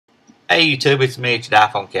Hey YouTube, it's me, it's the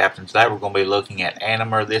iPhone Captain. Today we're going to be looking at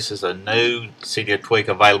Animer. This is a new Cydia Tweak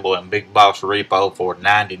available in Big Boss Repo for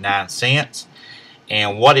 99 cents.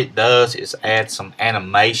 And what it does is add some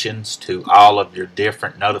animations to all of your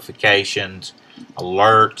different notifications,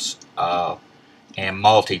 alerts, and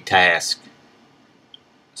multitask.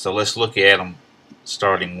 So let's look at them,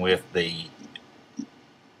 starting with the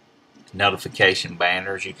notification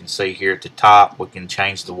banners. You can see here at the top we can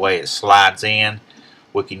change the way it slides in.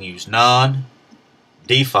 We can use none,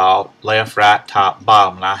 default, left, right, top,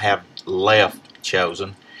 bottom, and I have left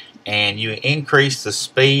chosen. And you increase the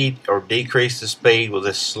speed or decrease the speed with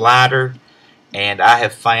this slider, and I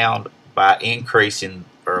have found by increasing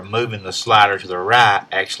or moving the slider to the right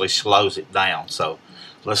actually slows it down. So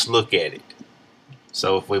let's look at it.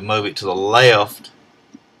 So if we move it to the left,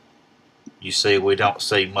 you see we don't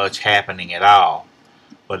see much happening at all.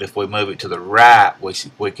 But if we move it to the right,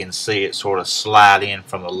 we can see it sort of slide in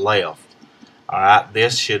from the left. Alright,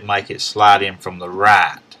 this should make it slide in from the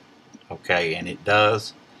right. Okay, and it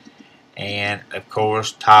does. And of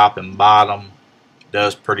course, top and bottom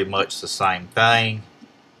does pretty much the same thing.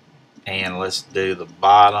 And let's do the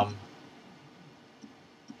bottom.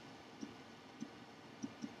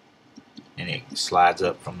 And it slides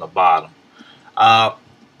up from the bottom.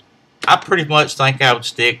 I pretty much think I would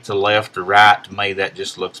stick to left or right. To me, that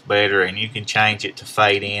just looks better, and you can change it to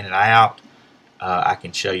fade in and out. I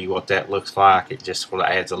can show you what that looks like. It just sort of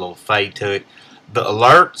adds a little fade to it. The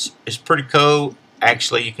alerts is pretty cool.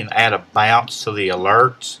 Actually, you can add a bounce to the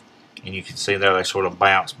alerts, and you can see there they sort of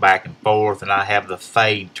bounce back and forth, and I have the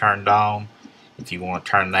fade turned on. If you want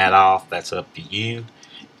to turn that off, that's up to you.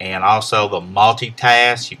 And also the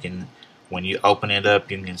multitask, you can, when you open it up,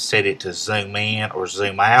 you can set it to zoom in or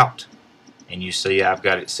zoom out. And you see I've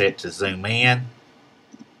got it set to zoom in.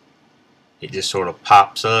 It just sort of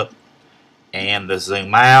pops up. And the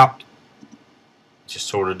zoom out just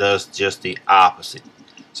sort of does just the opposite.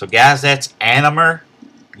 So guys, that's Animer.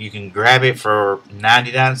 You can grab it for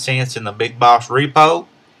 99 cents in the Big Boss Repo.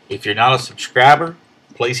 If you're not a subscriber,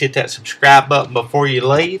 please hit that subscribe button before you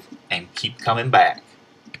leave and keep coming back.